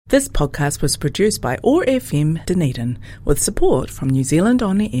This podcast was produced by OAR FM Dunedin with support from New Zealand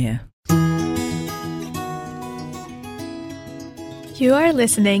On the Air. You are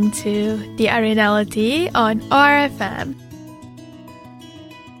listening to the Arinality on OAR FM.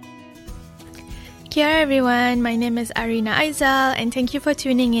 Kia ora everyone, my name is Arina and thank you for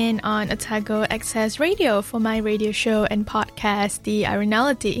tuning in on Otago Access Radio for my radio show and podcast, The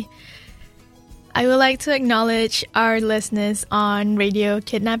Arinality. I would like to acknowledge our listeners on Radio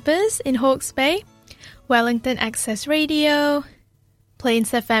Kidnappers in Hawke's Bay, Wellington Access Radio,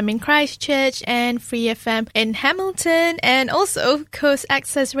 Plains FM in Christchurch, and Free FM in Hamilton, and also Coast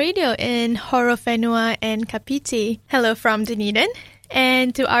Access Radio in Horowhenua and Kapiti. Hello from Dunedin.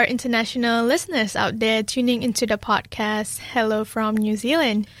 And to our international listeners out there tuning into the podcast, hello from New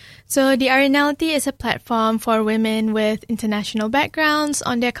Zealand. So the Arinality is a platform for women with international backgrounds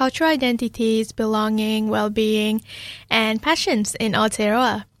on their cultural identities, belonging, well-being, and passions in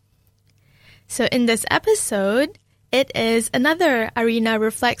Aotearoa. So in this episode, it is another Arina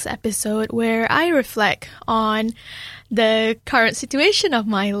Reflects episode where I reflect on the current situation of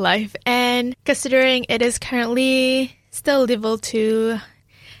my life. And considering it is currently still level 2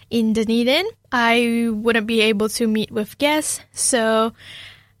 in Dunedin, I wouldn't be able to meet with guests, so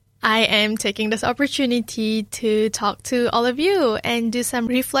I am taking this opportunity to talk to all of you and do some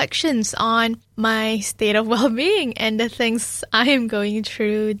reflections on my state of well-being and the things I am going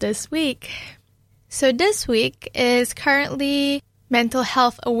through this week. So this week is currently Mental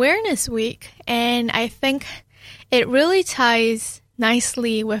Health Awareness Week, and I think it really ties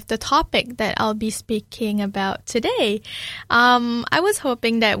nicely with the topic that I'll be speaking about today. I was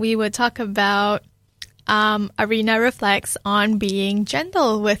hoping that we would talk about Arina reflects on being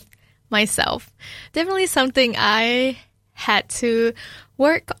gentle with myself. Definitely something I had to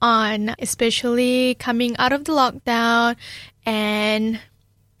work on, especially coming out of the lockdown and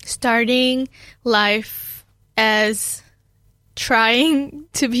starting life as trying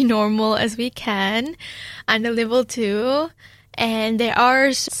to be normal as we can under level 2. And there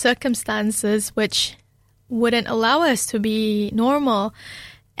are circumstances which wouldn't allow us to be normal.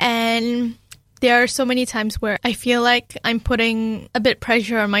 And there are so many times where I feel like I'm putting a bit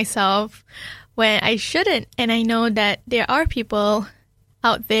pressure on myself when I shouldn't. And I know that there are people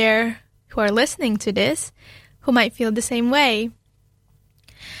out there who are listening to this who might feel the same way.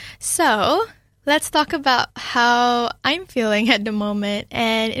 So let's talk about how I'm feeling at the moment.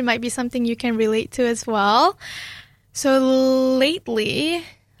 And it might be something you can relate to as well. So lately,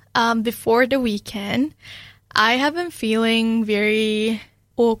 before the weekend, I have been feeling very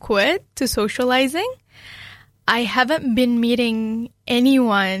awkward to socializing. I haven't been meeting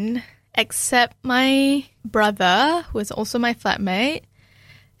anyone except my brother, who is also my flatmate,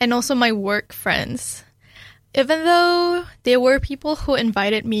 and also my work friends. Even though there were people who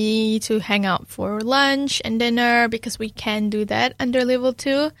invited me to hang out for lunch and dinner because we can do that under level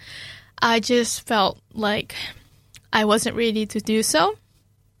 2, I just felt like I wasn't ready to do so.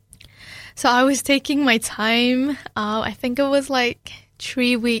 So I was taking my time. I think it was like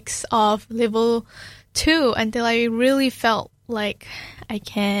 3 weeks of level 2 until I really felt like I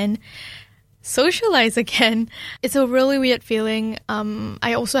can socialize again. It's a really weird feeling.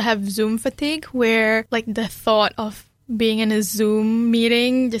 I also have Zoom fatigue where like the thought of being in a Zoom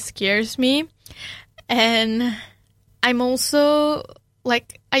meeting just scares me. And I'm also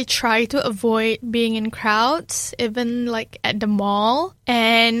I try to avoid being in crowds, even like at the mall.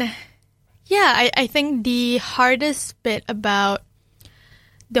 And yeah, I think the hardest bit about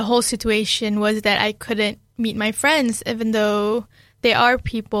the whole situation was that I couldn't meet my friends, even though there are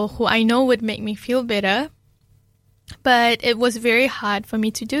people who I know would make me feel better. But it was very hard for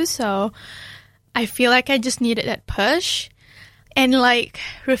me to do so. I feel like I just needed that push. And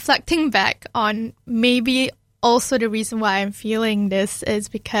reflecting back on maybe also the reason why I'm feeling this is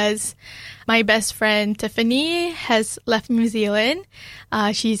because my best friend Tiffany has left New Zealand.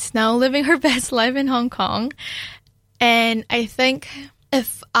 She's now living her best life in Hong Kong. And I think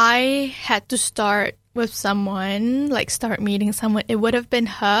if I had to start with someone, start meeting someone, it would have been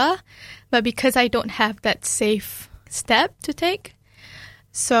her. But because I don't have that safe step to take,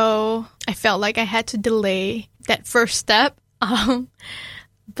 so I felt like I had to delay that first step.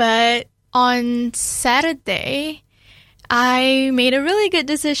 But on Saturday, I made a really good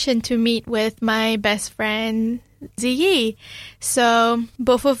decision to meet with my best friend, Ziyi. So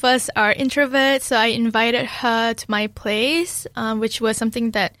both of us are introverts, so I invited her to my place, which was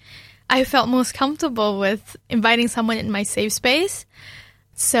something that I felt most comfortable with, inviting someone in my safe space.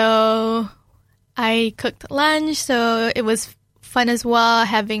 So I cooked lunch, so it was fun as well,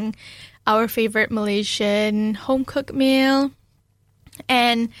 having our favorite Malaysian home-cooked meal.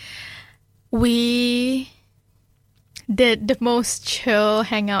 And we did the most chill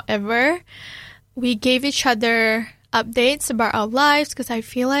hangout ever. We gave each other updates about our lives because I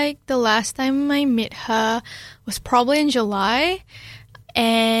feel like the last time I met her was probably in July.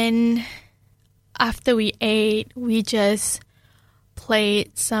 And after we ate, we just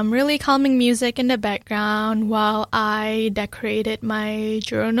played some really calming music in the background while I decorated my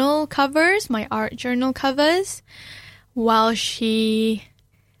journal covers, my art journal covers, while she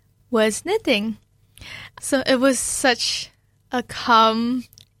was knitting. So it was such a calm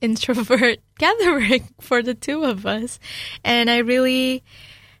introvert gathering for the two of us. And I really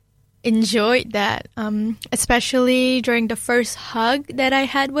enjoyed that, especially during the first hug that I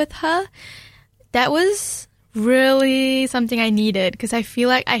had with her. That was really something I needed because I feel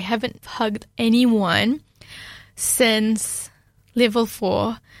like I haven't hugged anyone since level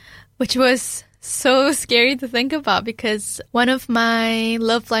 4, which was so scary to think about because one of my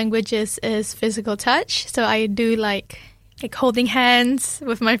love languages is physical touch. So I do like holding hands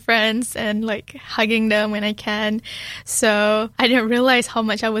with my friends and like hugging them when I can. So I didn't realize how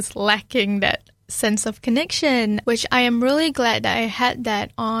much I was lacking that sense of connection, which I am really glad that I had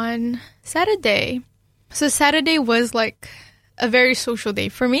that on Saturday. So Saturday was like a very social day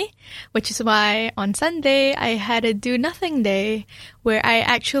for me, which is why on Sunday I had a do nothing day where I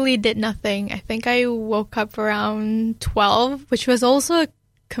actually did nothing. I think I woke up around 12, which was also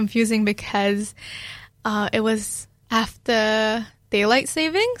confusing because it was after daylight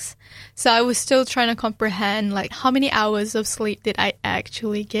savings. So I was still trying to comprehend like how many hours of sleep did I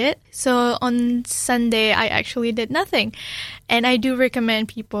actually get. So on Sunday, I actually did nothing. And I do recommend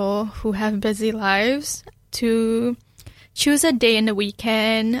people who have busy lives to choose a day in the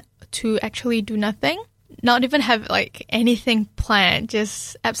weekend to actually do nothing. Not even have like anything planned,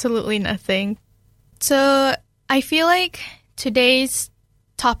 just absolutely nothing. So I feel like today's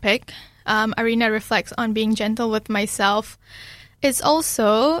topic, Arina reflects on being gentle with myself, is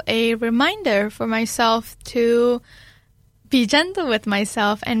also a reminder for myself to be gentle with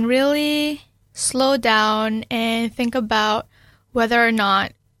myself and really slow down and think about whether or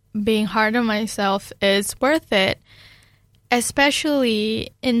not being hard on myself is worth it, especially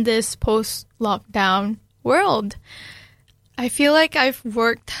in this post-lockdown world. I feel like I've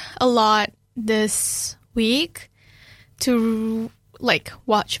worked a lot this week to like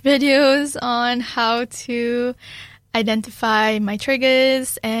watch videos on how to identify my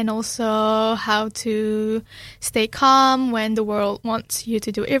triggers and also how to stay calm when the world wants you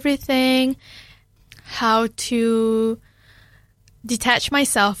to do everything, how to detach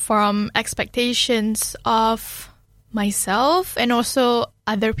myself from expectations of myself and also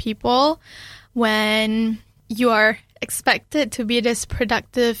other people when you are expected to be this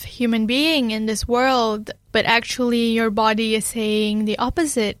productive human being in this world, but actually your body is saying the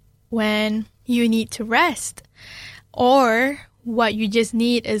opposite when you need to rest. Or what you just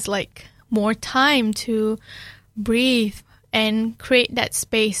need is like more time to breathe and create that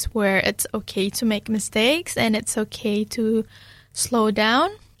space where it's okay to make mistakes and it's okay to slow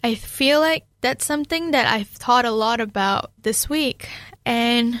down. I feel like that's something that I've thought a lot about this week.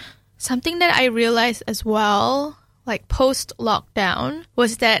 And something that I realized as well, like post-lockdown,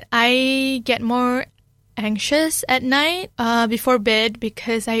 was that I get more anxious at night before bed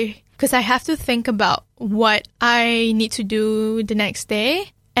because I have to think about what I need to do the next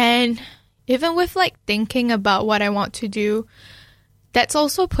day. And even with like thinking about what I want to do, that's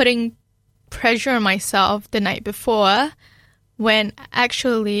also putting pressure on myself the night before when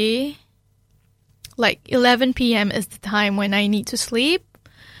actually like 11 p.m. is the time when I need to sleep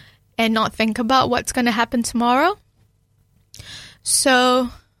and not think about what's going to happen tomorrow. So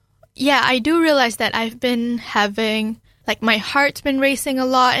yeah, I do realize that I've been having like my heart's been racing a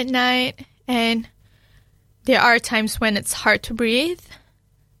lot at night and there are times when it's hard to breathe.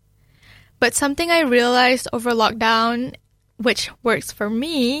 But something I realized over lockdown, which works for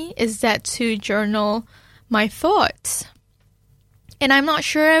me, is that to journal my thoughts. And I'm not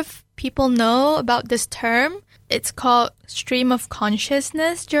sure if people know about this term. It's called stream of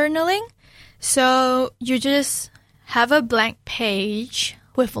consciousness journaling. So you just have a blank page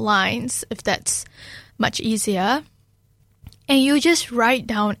with lines, if that's much easier. And you just write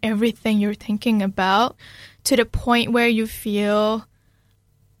down everything you're thinking about to the point where you feel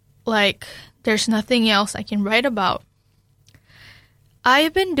like there's nothing else I can write about.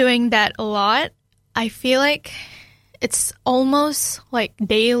 I've been doing that a lot. I feel like it's almost like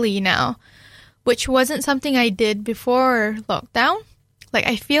daily now, which wasn't something I did before lockdown. Like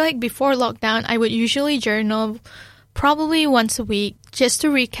I feel like before lockdown, I would usually journal probably once a week just to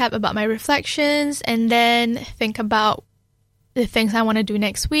recap about my reflections and then think about the things I want to do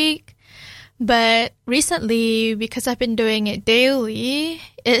next week. But recently, because I've been doing it daily,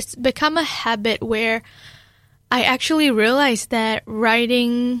 it's become a habit where I actually realized that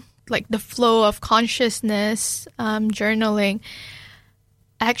writing, like the flow of consciousness, journaling,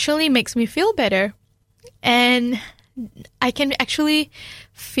 actually makes me feel better. And I can actually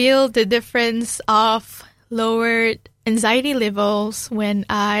feel the difference of lowered anxiety levels when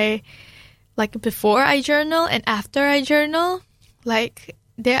I, like before I journal and after I journal. Like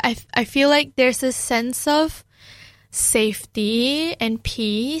I feel like there's a sense of safety and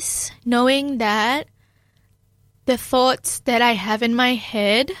peace knowing that the thoughts that I have in my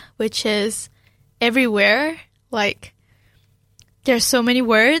head, which is everywhere, like there's so many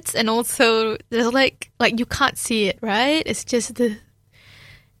words, and also there's like you can't see it, right? It's just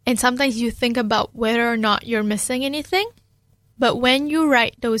and sometimes you think about whether or not you're missing anything. But when you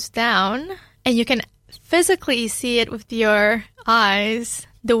write those down and you can physically see it with your eyes,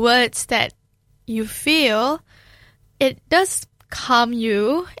 the words that you feel, it does calm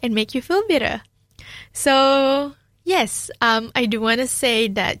you and make you feel better. So yes, I do want to say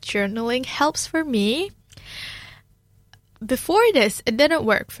that journaling helps for me. Before this, it didn't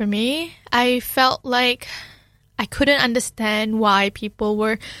work for me. I felt like I couldn't understand why people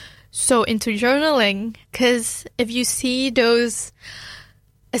were so into journaling. Because if you see those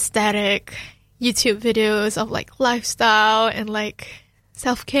aesthetic YouTube videos of like lifestyle and like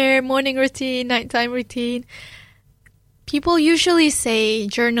self-care, morning routine, nighttime routine, people usually say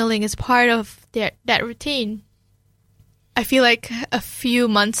journaling is part of that routine. I feel like a few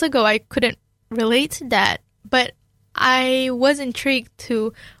months ago I couldn't relate to that, but I was intrigued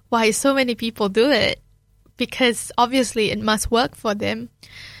to why so many people do it, because obviously it must work for them.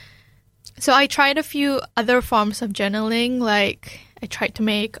 So I tried a few other forms of journaling, like I tried to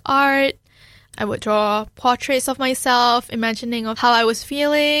make art. I would draw portraits of myself, imagining of how I was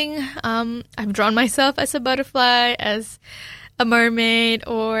feeling. I've drawn myself as a butterfly, as a mermaid,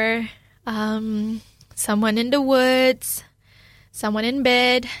 or someone in the woods, someone in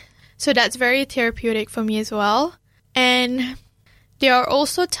bed. So that's very therapeutic for me as well. And there are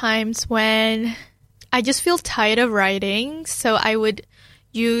also times when I just feel tired of writing, so I would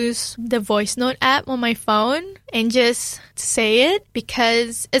use the voice note app on my phone and just say it,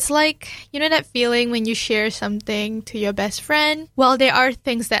 because it's like, you know that feeling when you share something to your best friend? Well, there are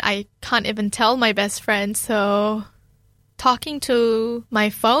things that I can't even tell my best friend, so talking to my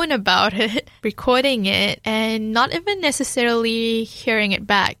phone about it, recording it, and not even necessarily hearing it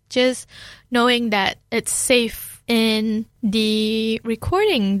back, just knowing that it's safe in the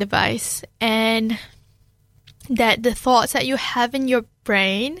recording device and that the thoughts that you have in your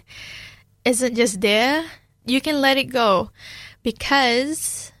brain isn't just there. You can let it go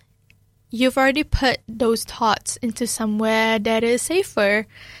because you've already put those thoughts into somewhere that is safer,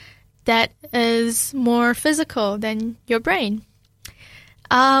 that is more physical than your brain.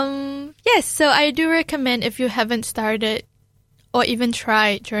 Yes, so I do recommend, if you haven't started or even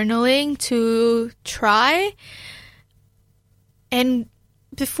tried journaling, to try. And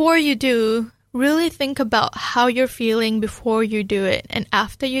before you do, really think about how you're feeling before you do it and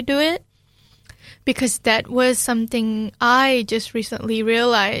after you do it. Because that was something I just recently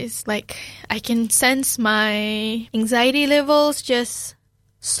realized. Like, I can sense my anxiety levels just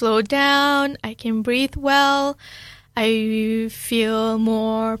slow down. I can breathe well. I feel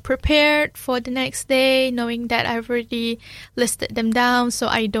more prepared for the next day, knowing that I've already listed them down so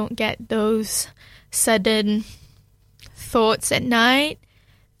I don't get those sudden thoughts at night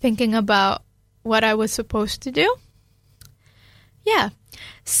thinking about what I was supposed to do. Yeah.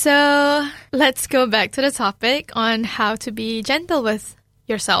 So let's go back to the topic on how to be gentle with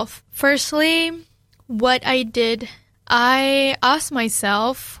yourself. Firstly, what I did, I asked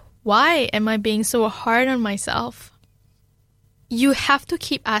myself, why am I being so hard on myself? You have to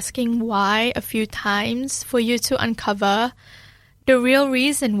keep asking why a few times for you to uncover the real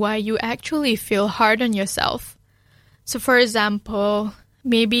reason why you actually feel hard on yourself. So for example,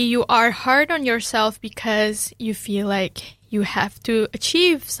 maybe you are hard on yourself because you feel like you have to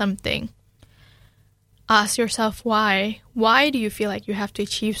achieve something. Ask yourself why. Why do you feel like you have to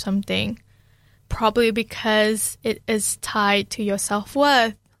achieve something? Probably because it is tied to your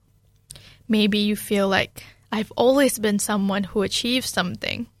self-worth. Maybe you feel like, I've always been someone who achieves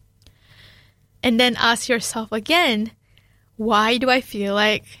something. And then ask yourself again, why do I feel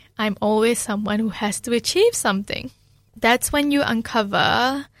like I'm always someone who has to achieve something? That's when you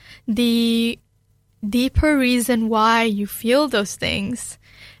uncover the deeper reason why you feel those things.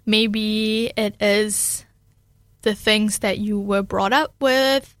 Maybe it is the things that you were brought up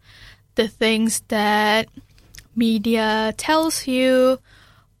with, the things that media tells you,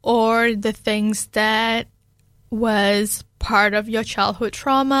 or the things that was part of your childhood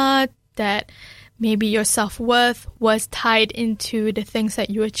trauma, that maybe your self-worth was tied into the things that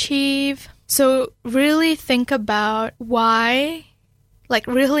you achieve. So really think about why, like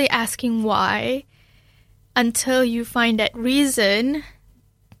really asking why, until you find that reason,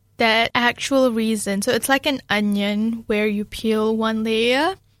 that actual reason. So it's like an onion where you peel one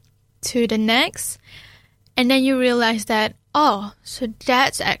layer to the next, and then you realize that, oh, so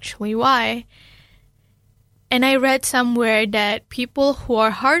that's actually why. And I read somewhere that people who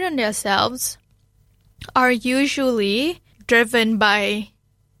are hard on themselves are usually driven by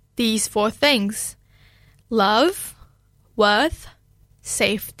these 4 things: love, worth,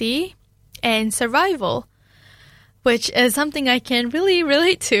 safety, and survival, which is something I can really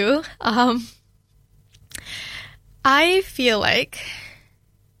relate to. I feel like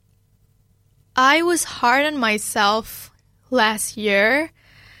I was hard on myself last year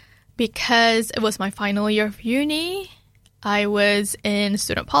because it was my final year of uni. I was in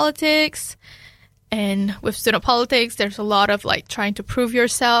student politics, and with student politics, there's a lot of like trying to prove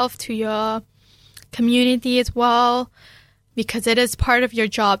yourself to your community as well, because it is part of your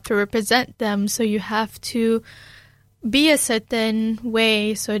job to represent them. So you have to be a certain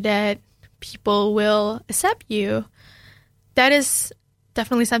way so that people will accept you. That is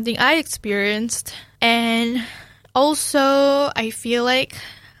definitely something I experienced. And also, I feel like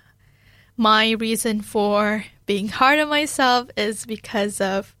my reason for being hard on myself is because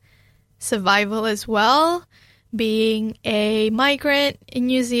of survival as well. Being a migrant in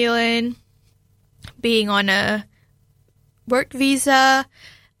New Zealand, being on a work visa,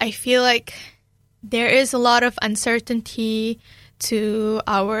 I feel like there is a lot of uncertainty to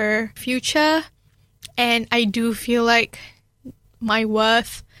our future. And I do feel like my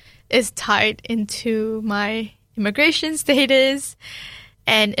worth is tied into my immigration status.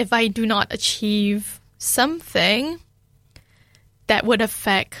 And if I do not achieve something, that would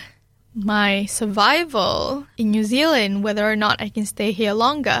affect my survival in New Zealand, whether or not I can stay here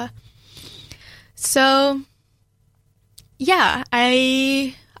longer. So, yeah,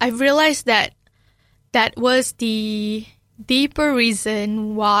 I've realized that was the deeper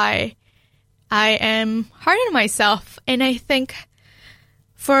reason why I am hard on myself. And I think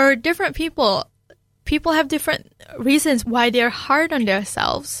for different people have different reasons why they're hard on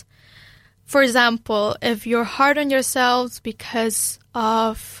themselves. For example, if you're hard on yourselves because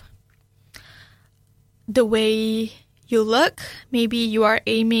of the way you look, maybe you are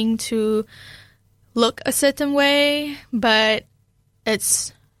aiming to look a certain way, but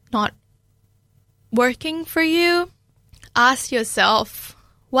it's not working for you, ask yourself,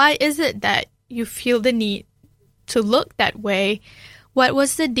 why is it that you feel the need to look that way? What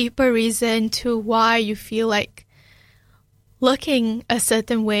was the deeper reason to why you feel like looking a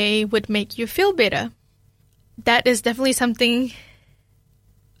certain way would make you feel better? That is definitely something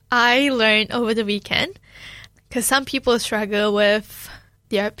I learned over the weekend, because some people struggle with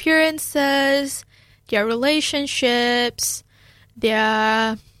their appearances, their relationships,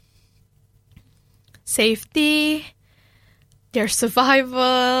 their safety, their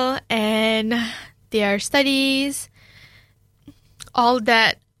survival, and their studies. All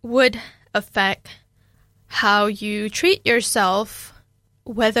that would affect how you treat yourself,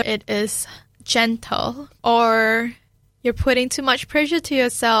 whether it is gentle or you're putting too much pressure to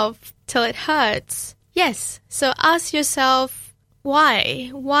yourself till it hurts. Yes, so ask yourself, why?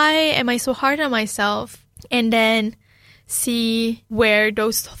 Why am I so hard on myself? And then see where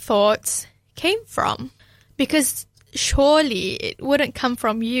those thoughts came from. Because surely it wouldn't come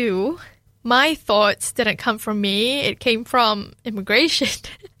from you. My thoughts didn't come from me. It came from immigration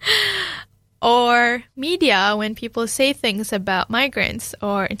or media when people say things about migrants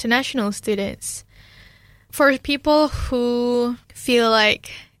or international students. For people who feel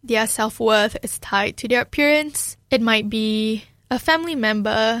like their self-worth is tied to their appearance, it might be a family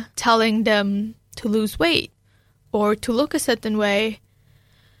member telling them to lose weight or to look a certain way.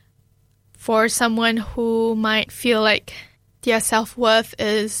 For someone who might feel like their self-worth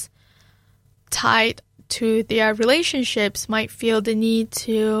is tied to their relationships, might feel the need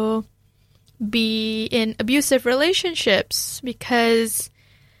to be in abusive relationships because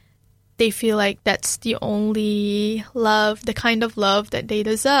they feel like that's the only love, the kind of love that they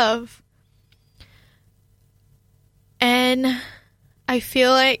deserve. And I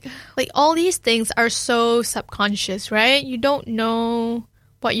feel like all these things are so subconscious, right? You don't know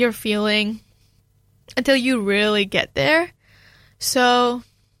what you're feeling until you really get there. So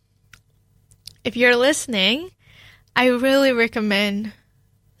if you're listening, I really recommend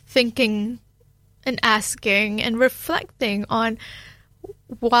thinking and asking and reflecting on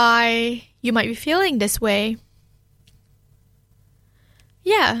why you might be feeling this way.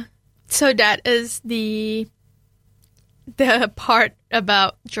 Yeah, so that is the part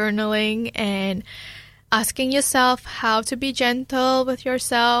about journaling and asking yourself how to be gentle with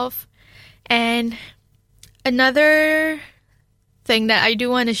yourself. And another thing that I do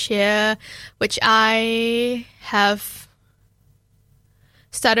want to share, which I have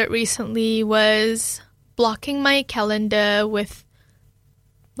started recently, was blocking my calendar with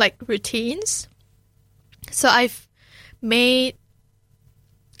like routines. So I've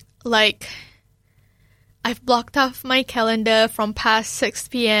blocked off my calendar from past 6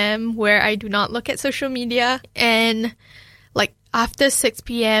 p.m. where I do not look at social media. And like after 6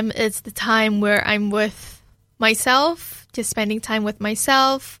 p.m. it's the time where I'm with myself, just spending time with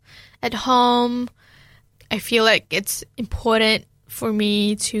myself at home. I feel like it's important for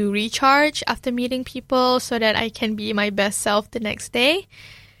me to recharge after meeting people so that I can be my best self the next day.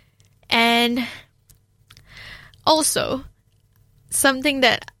 And also, something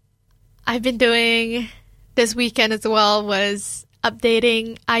that I've been doing this weekend as well was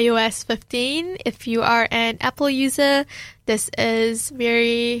updating iOS 15. If you are an Apple user, this is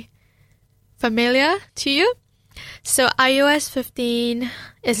very familiar to you. So iOS 15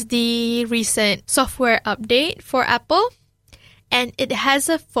 is the recent software update for Apple, and it has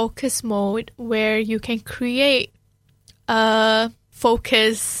a focus mode where you can create a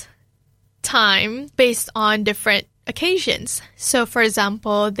focus time based on different occasions. So for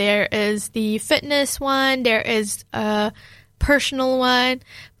example, there is the fitness one, there is a personal one.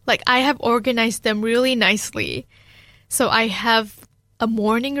 Like I have organized them really nicely. So I have a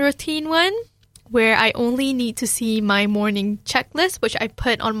morning routine one where I only need to see my morning checklist, which I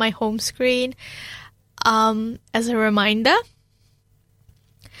put on my home screen as a reminder.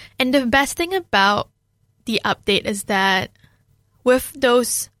 And the best thing about the update is that with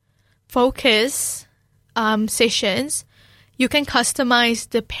those focus sessions, you can customize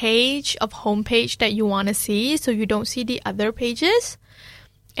the page of homepage that you want to see so you don't see the other pages.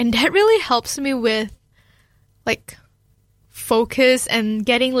 And that really helps me with like focus and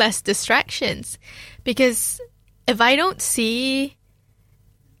getting less distractions. Because if I don't see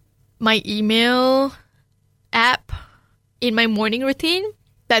my email app in my morning routine,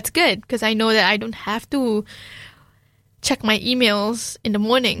 that's good because I know that I don't have to check my emails in the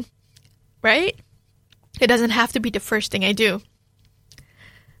morning, right? It doesn't have to be the first thing I do.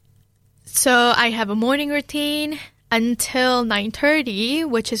 So I have a morning routine until 9:30,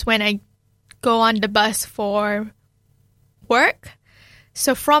 which is when I go on the bus for work.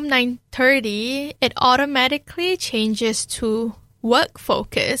 So from 9:30, it automatically changes to work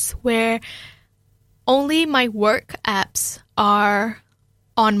focus, where only my work apps are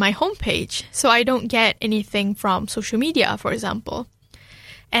on my homepage. So I don't get anything from social media, for example.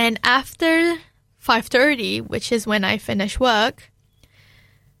 And after 5:30, which is when I finish work,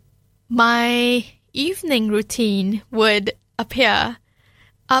 my evening routine would appear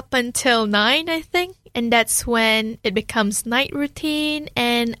up until 9, I think. And that's when it becomes night routine.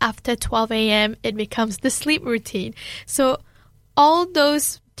 And after 12 a.m., it becomes the sleep routine. So all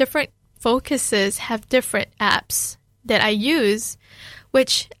those different focuses have different apps that I use,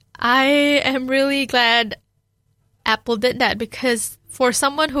 which I am really glad Apple did that, because for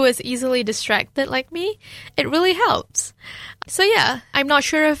someone who is easily distracted like me, it really helps. So yeah, I'm not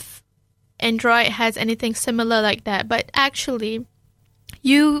sure if Android has anything similar like that, but actually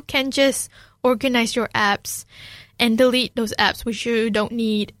you can just organize your apps and delete those apps which you don't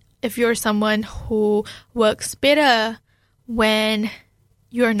need if you're someone who works better when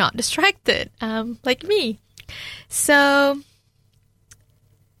you're not distracted, like me. So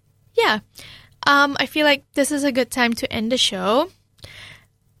yeah, I feel like this is a good time to end the show.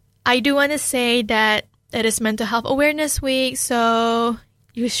 I do want to say that it is Mental Health Awareness Week, so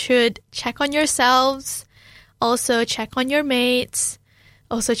you should check on yourselves, also check on your mates,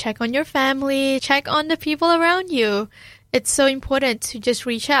 also check on your family, check on the people around you. It's so important to just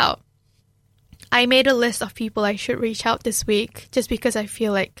reach out. I made a list of people I should reach out this week just because I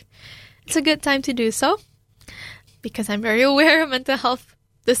feel like it's a good time to do so, because I'm very aware of mental health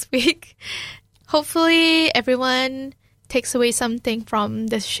this week. Hopefully everyone takes away something from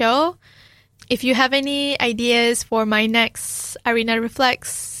this show. If you have any ideas for my next Arina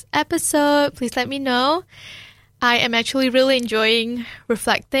Reflects episode, please let me know. I am actually really enjoying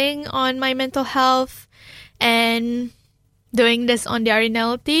reflecting on my mental health and doing this on the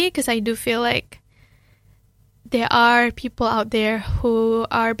Arinality, because I do feel like there are people out there who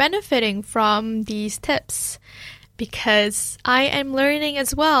are benefiting from these tips, because I am learning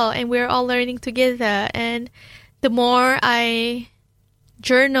as well, and we're all learning together. And the more I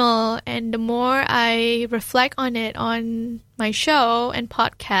journal and the more I reflect on it on my show and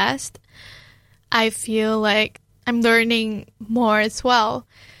podcast, I feel like I'm learning more as well.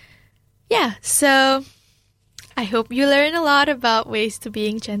 Yeah, so I hope you learn a lot about ways to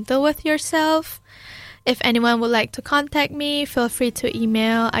being gentle with yourself. If anyone would like to contact me, feel free to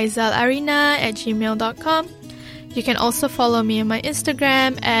email aizalarina@gmail.com. You can also follow me on my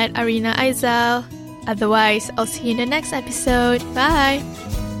Instagram at arinaizal. Otherwise, I'll see you in the next episode. Bye!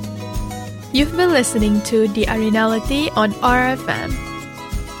 You've been listening to the Arinality on RFM.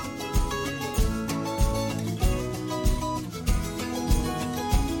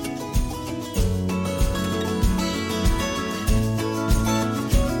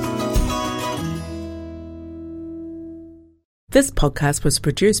 This podcast was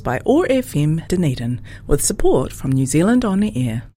produced by OAR FM Dunedin with support from New Zealand On the Air.